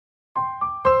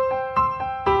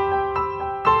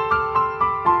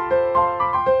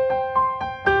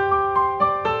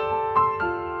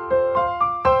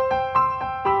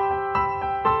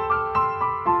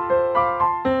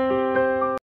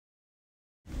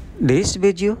This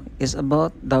video is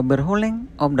about the overhauling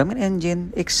of the main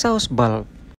engine exhaust valve.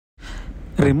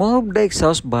 Remove the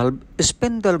exhaust valve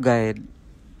spindle guide.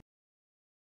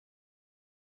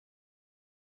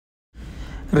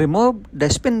 Remove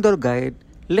the spindle guide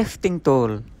lifting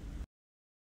tool.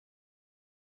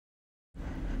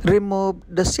 Remove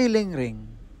the sealing ring.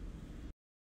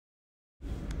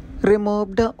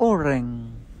 Remove the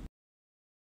O-ring.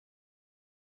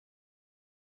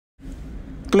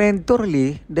 Clean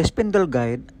thoroughly the spindle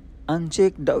guide and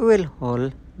check the oil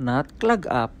hole not clog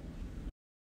up.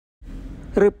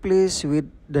 Replace with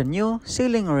the new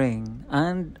sealing ring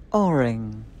and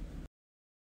O-ring.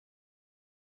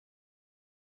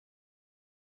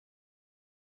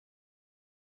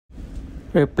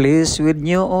 Replace with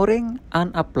new O-ring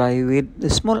and apply with a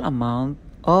small amount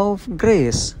of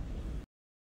grease.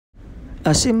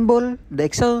 Assemble the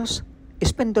exhaust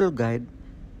spindle guide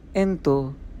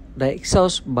into the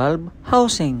exhaust valve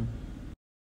housing.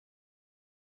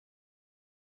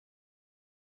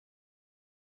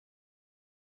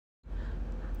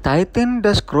 Tighten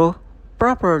the screw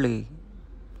properly.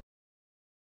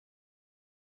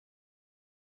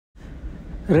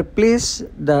 Replace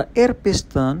the air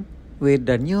piston with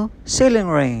the new sealing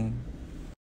ring.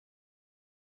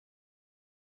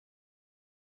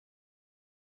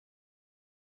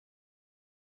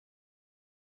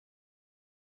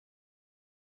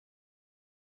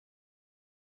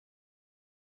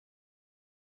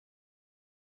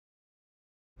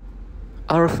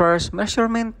 Our first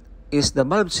measurement is the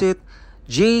valve seat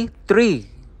G3.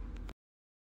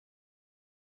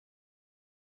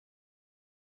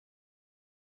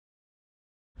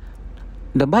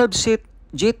 The valve seat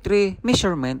G3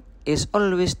 measurement is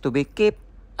always to be kept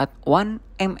at 1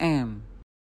 mm.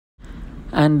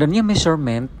 And the new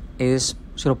measurement is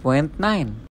 0.9.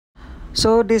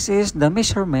 So this is the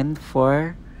measurement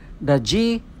for the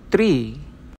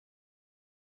G3.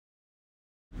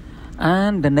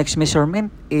 And the next measurement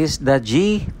is the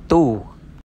G2.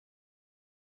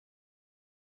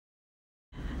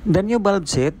 The new valve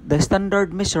set, the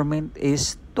standard measurement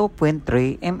is 2.3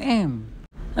 mm.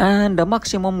 And the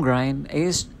maximum grind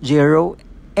is 0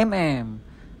 mm.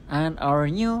 And our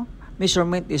new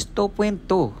measurement is 2.2.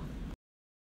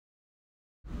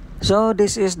 So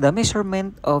this is the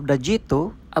measurement of the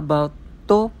G2, about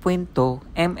 2.2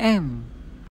 mm.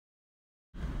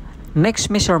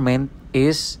 Next measurement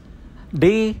is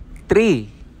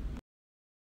D3.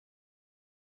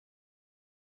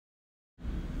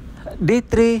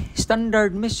 D3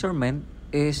 standard measurement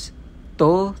is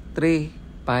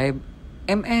 235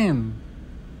 mm.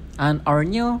 And our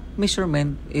new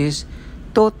measurement is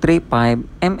 235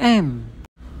 mm.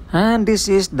 And this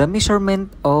is the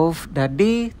measurement of the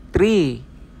D3.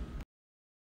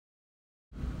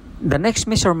 The next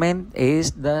measurement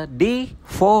is the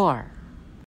D4.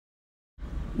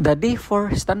 The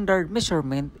D4 standard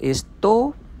measurement is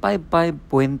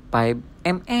 255.5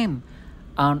 mm.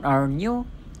 And our new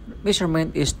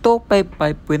measurement is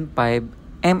 255.5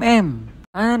 mm.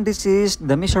 And this is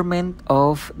the measurement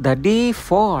of the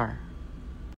D4.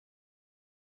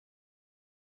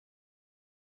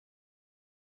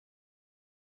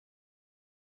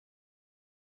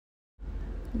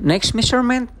 Next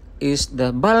measurement is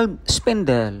the valve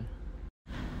spindle.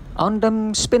 On the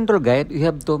spindle guide, we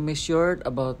have to measure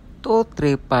about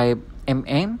 235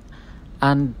 mm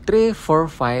and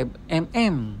 345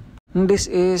 mm. This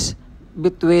is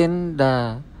between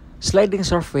the sliding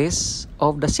surface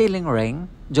of the sealing ring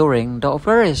during the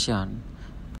operation.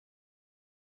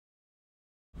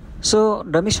 So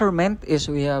the measurement is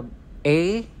we have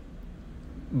A,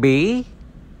 B,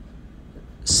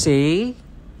 C,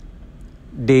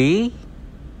 D,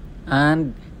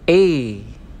 and A.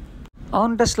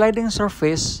 On the sliding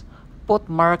surface, put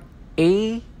mark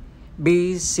A,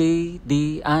 B, C,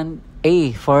 D, and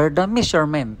A for the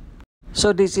measurement.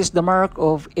 So this is the mark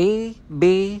of A,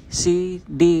 B, C,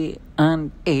 D,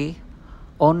 and A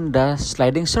on the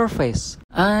sliding surface.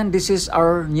 And this is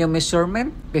our new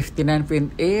measurement,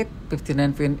 59.8,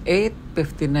 59.8,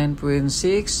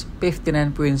 59.6,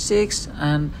 59.6,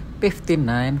 and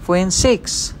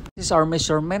 59.6. This is our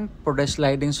measurement for the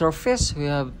sliding surface. We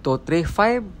have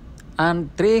 235 and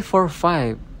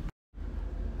 345.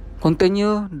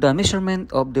 Continue the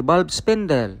measurement of the valve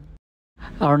spindle.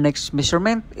 Our next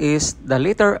measurement is the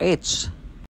letter H.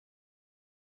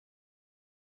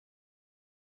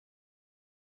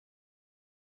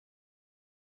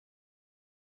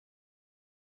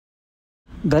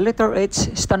 The letter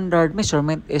H standard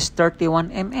measurement is 31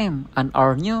 mm and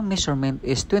our new measurement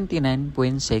is 29.6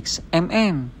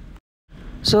 mm.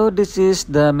 So this is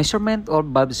the measurement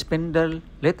of valve spindle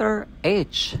letter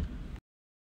H.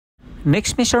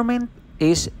 Next measurement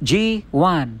is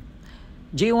G1.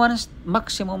 G1's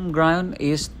maximum ground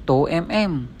is 2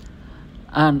 mm,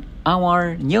 and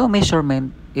our new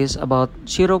measurement is about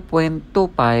 0.25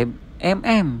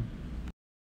 mm.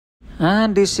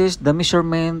 And this is the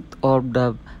measurement of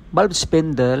the bulb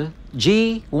spindle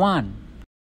G1.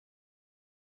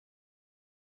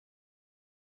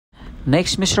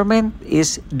 Next measurement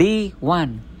is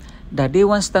D1. The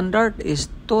D1 standard is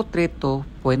 232.5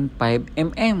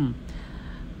 mm,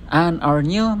 and our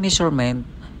new measurement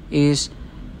is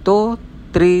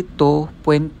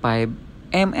 232.5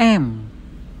 mm.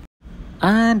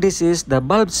 And this is the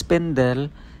bulb spindle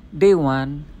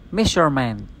D1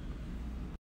 measurement.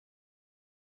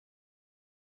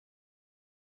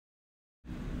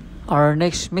 Our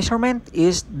next measurement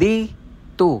is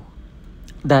D2.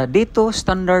 The D2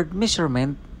 standard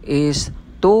measurement is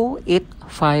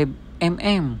 285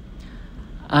 mm,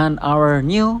 and our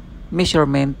new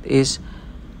measurement is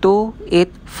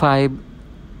 285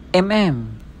 mm.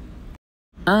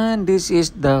 And this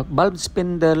is the bulb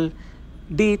spindle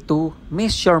D2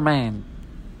 measurement.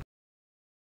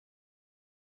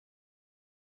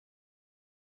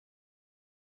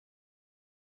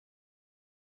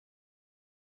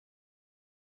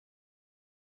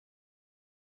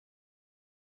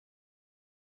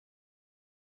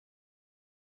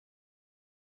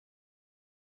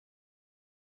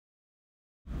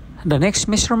 The next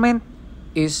measurement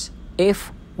is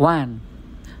F1.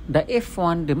 The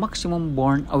F1, the maximum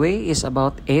borne away is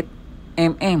about 8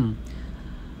 mm.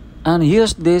 And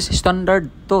use these standard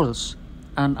tools.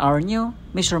 And our new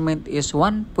measurement is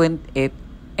 1.8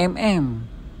 mm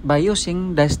by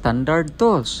using the standard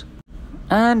tools.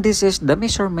 And this is the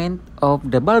measurement of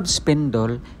the bulb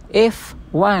spindle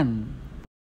F1.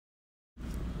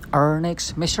 Our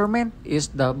next measurement is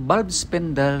the bulb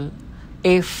spindle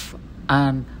F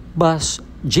and bus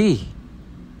G.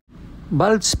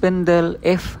 Bulb spindle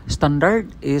F standard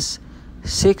is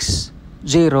 60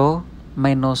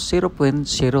 minus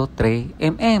 0.03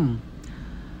 mm,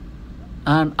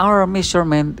 and our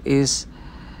measurement is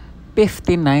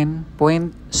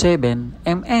 59.7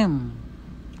 mm.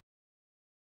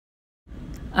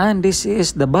 And this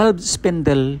is the bulb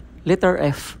spindle letter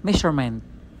F measurement.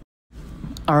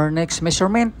 Our next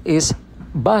measurement is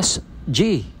bus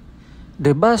G.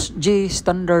 The bus G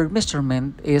standard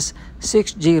measurement is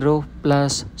 60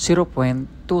 plus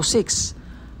 0.26,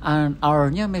 and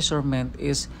our new measurement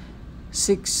is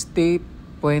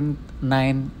 60.9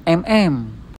 mm.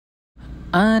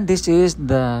 And this is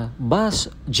the bus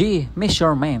G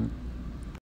measurement.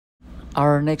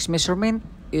 Our next measurement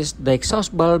is the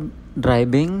exhaust valve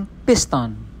driving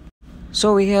piston.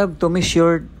 So we have to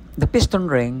measure the piston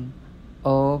ring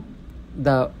of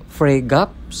the fray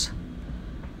gaps,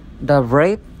 the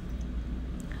rate,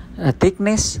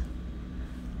 thickness,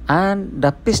 and the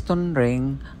piston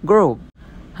ring groove.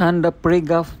 And the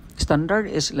pre-gap standard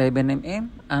is 11 mm,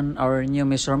 and our new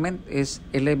measurement is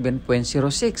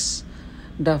 11.06.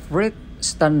 The rate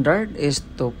standard is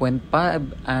 2.5,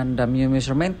 and the new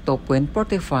measurement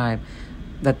 2.45.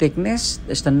 The thickness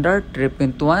the standard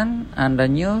 3.1, and the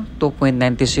new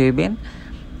 2.97,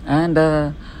 and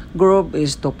the groove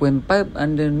is 2.5,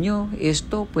 and the new is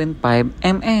 2.5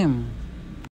 mm.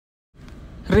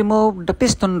 Remove the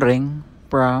piston ring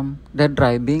from the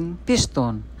driving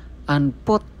piston and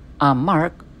put a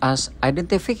mark as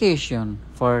identification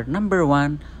for number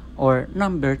 1 or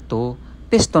number 2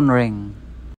 piston ring.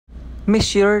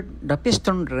 Measure the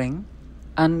piston ring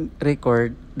and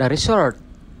record the result.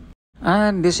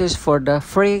 And this is for the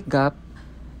fray gap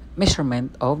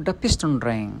measurement of the piston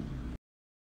ring.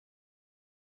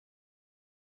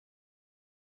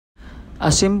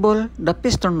 Assemble the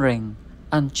piston ring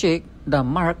and check the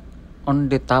mark on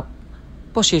the top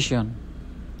position.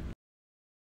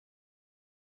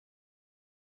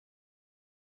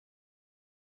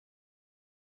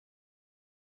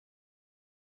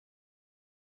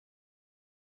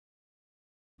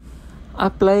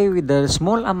 Apply with a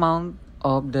small amount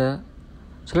of the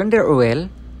cylinder oil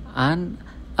and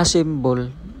assemble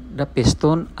the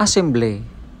piston assembly.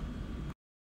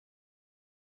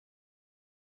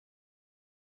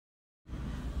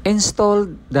 Install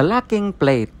the locking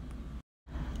plate.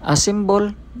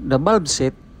 Assemble the bulb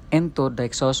seat into the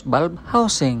exhaust valve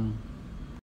housing.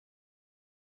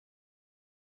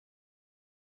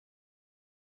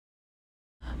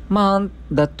 Mount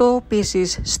the 2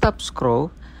 pieces stop screw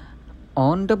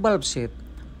on the bulb seat.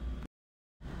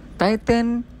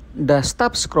 Tighten the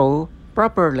stop screw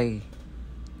properly.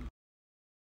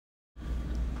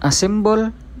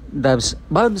 Assemble the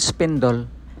bulb spindle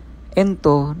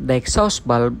into the exhaust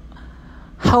valve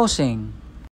housing.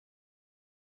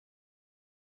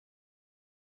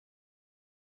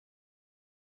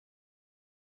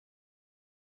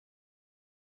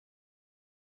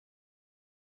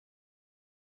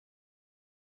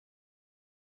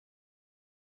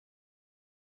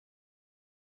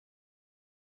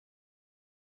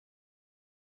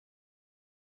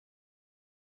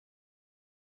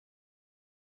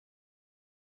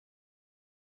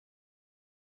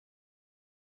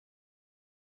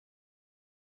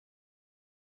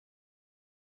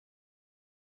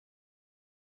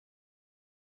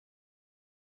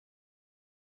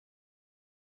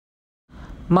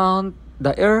 Mount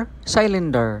the air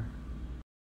cylinder.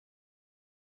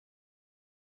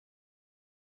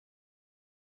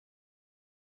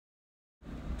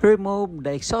 Remove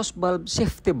the exhaust valve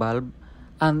safety valve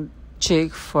and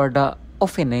check for the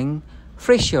opening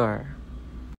pressure.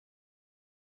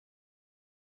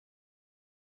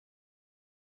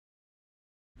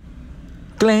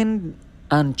 Clean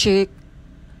and check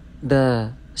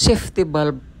the safety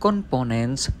valve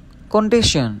components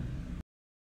condition.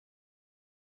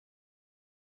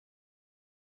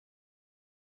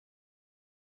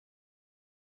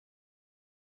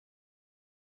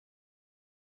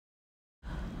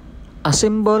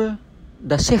 Assemble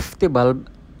the safety valve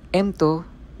into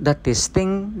the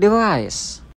testing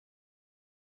device.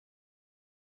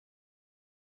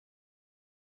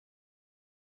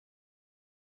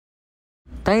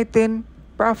 Tighten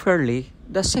properly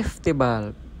the safety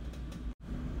valve.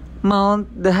 Mount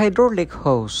the hydraulic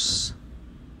hose.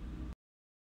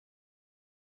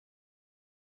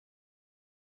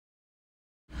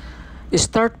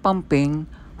 Start pumping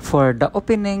for the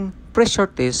opening pressure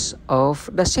test of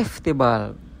the safety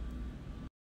valve.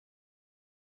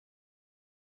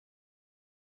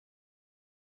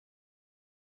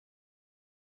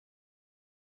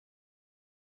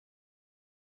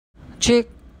 Check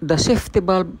the safety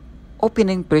valve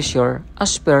opening pressure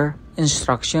as per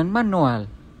instruction manual.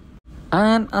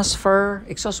 And as for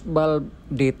exhaust valve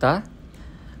data,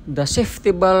 the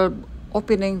safety valve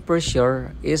opening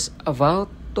pressure is about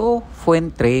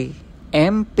 2.3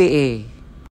 MPa.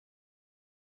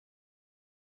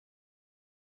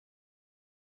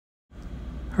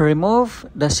 Remove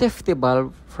the safety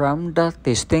valve from the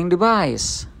testing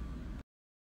device.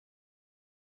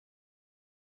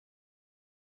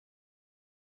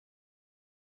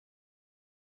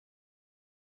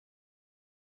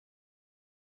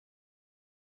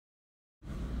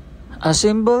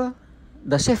 Assemble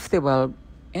the safety valve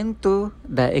into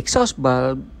the exhaust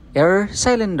valve air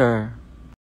cylinder.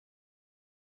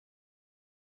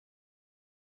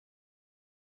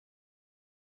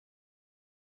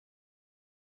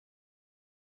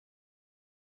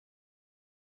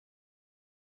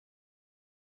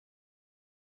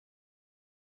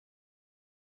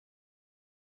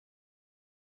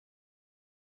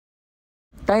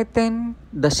 Tighten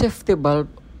the safety valve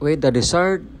with the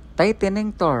desired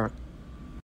tightening torque.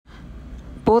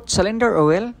 Put cylinder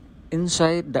oil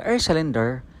inside the air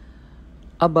cylinder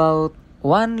about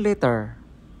 1 liter.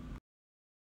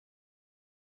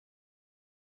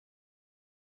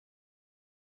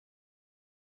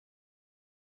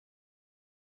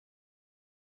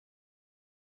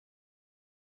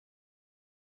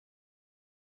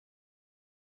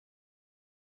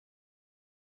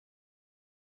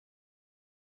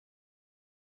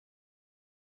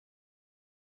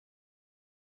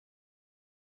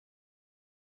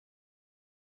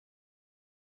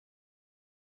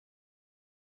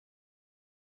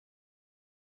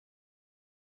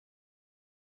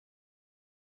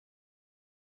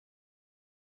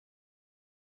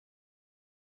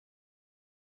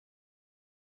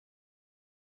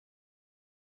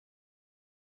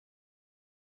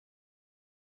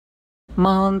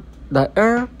 Mount the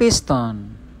air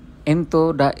piston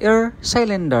into the air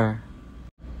cylinder.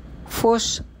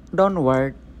 Push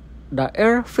downward the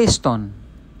air piston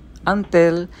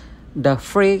until the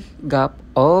free gap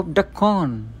of the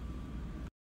cone.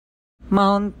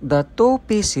 Mount the two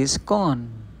pieces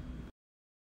cone.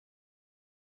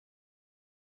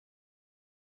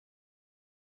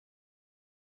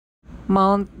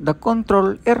 Mount the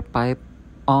control air pipe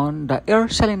on the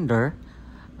air cylinder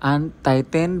and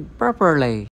tighten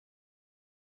properly.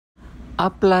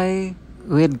 Apply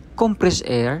with compressed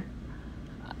air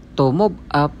to move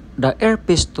up the air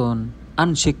piston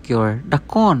and secure the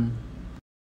cone.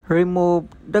 Remove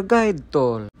the guide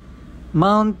tool.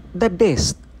 Mount the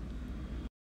disc.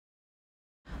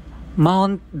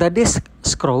 Mount the disc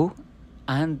screw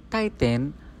and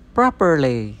tighten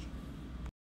properly.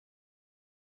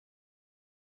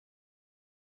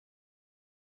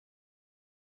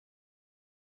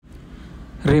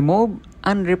 Remove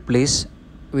and replace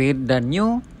with the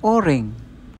new O-ring.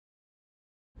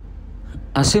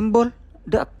 Assemble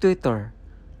the actuator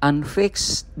and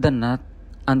fix the nut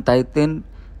and tighten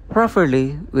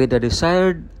properly with the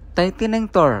desired tightening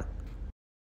torque.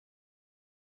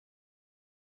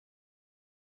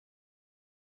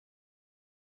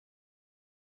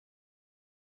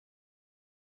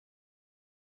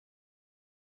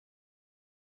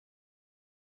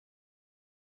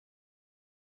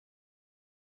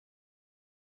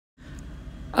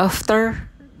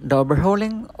 After the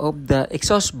overhauling of the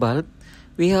exhaust valve,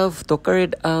 we have to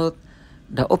carry out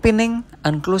the opening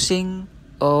and closing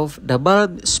of the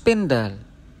bulb spindle.